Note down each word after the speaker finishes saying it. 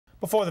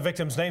Before the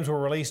victims' names were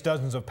released,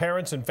 dozens of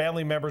parents and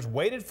family members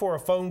waited for a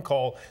phone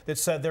call that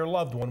said their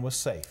loved one was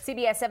safe.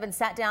 CBS 7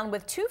 sat down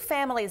with two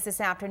families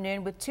this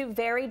afternoon with two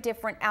very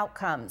different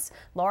outcomes.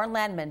 Lauren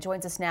Landman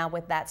joins us now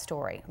with that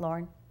story.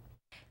 Lauren.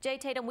 Jay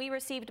Tatum, we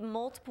received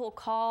multiple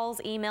calls,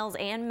 emails,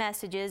 and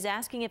messages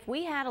asking if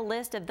we had a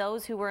list of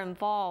those who were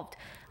involved.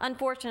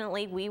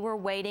 Unfortunately, we were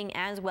waiting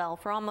as well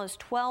for almost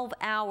 12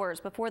 hours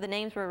before the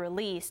names were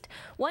released.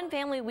 One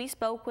family we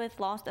spoke with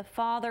lost a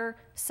father,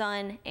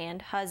 son,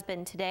 and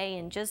husband today,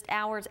 and just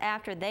hours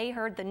after they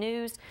heard the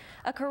news,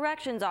 a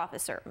corrections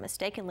officer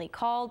mistakenly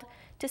called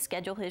to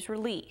schedule his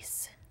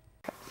release.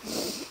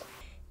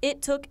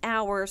 It took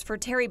hours for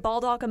Terry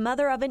Baldock, a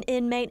mother of an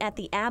inmate at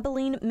the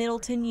Abilene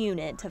Middleton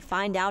Unit, to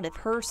find out if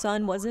her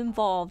son was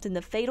involved in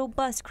the fatal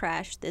bus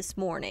crash this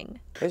morning.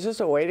 It's just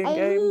a waiting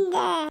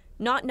game.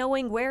 Not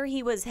knowing where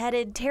he was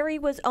headed, Terry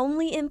was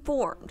only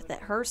informed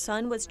that her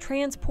son was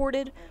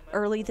transported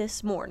early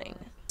this morning.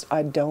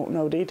 I don't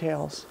know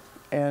details,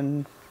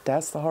 and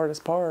that's the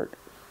hardest part,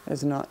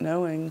 is not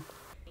knowing.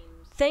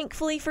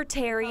 Thankfully for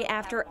Terry,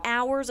 after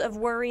hours of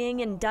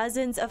worrying and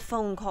dozens of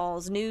phone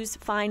calls, news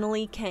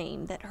finally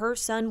came that her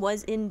son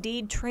was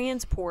indeed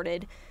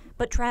transported,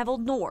 but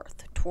traveled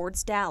north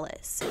towards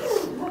Dallas.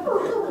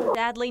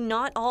 Sadly,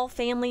 not all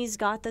families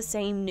got the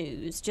same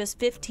news. Just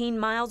 15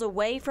 miles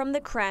away from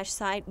the crash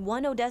site,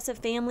 one ODESSA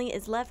family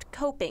is left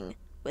coping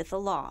with the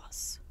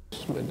loss.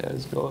 My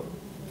dad's gone.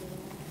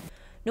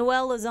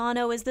 Noel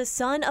Lozano is the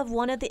son of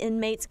one of the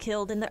inmates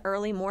killed in the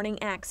early morning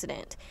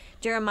accident.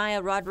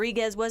 Jeremiah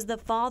Rodriguez was the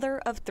father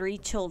of 3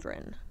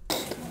 children.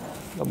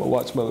 I'm gonna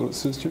watch my little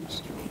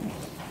sisters,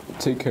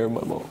 take care of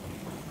my mom.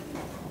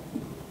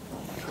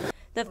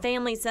 The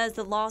family says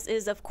the loss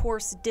is, of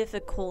course,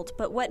 difficult,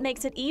 but what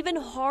makes it even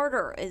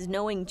harder is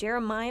knowing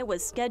Jeremiah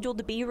was scheduled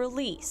to be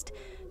released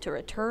to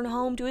return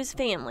home to his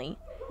family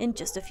in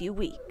just a few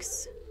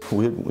weeks.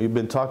 We've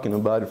been talking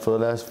about it for the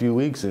last few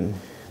weeks, and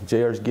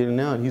JR's getting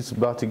out. He's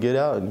about to get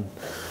out, and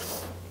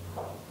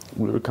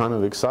we were kind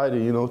of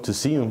excited, you know, to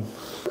see him.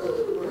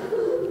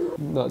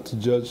 Not to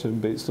judge him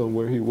based on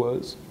where he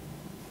was,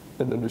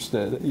 and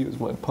understand that he was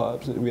my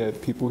pops, and we had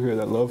people here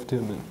that loved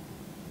him and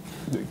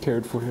that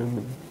cared for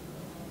him.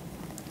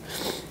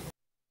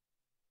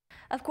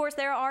 Of course,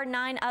 there are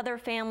 9 other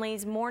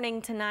families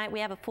mourning tonight. We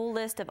have a full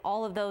list of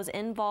all of those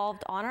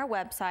involved on our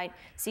website,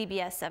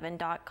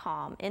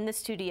 CBS7.com. In the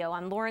studio,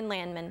 I'm Lauren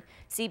Landman,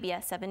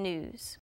 CBS 7 News.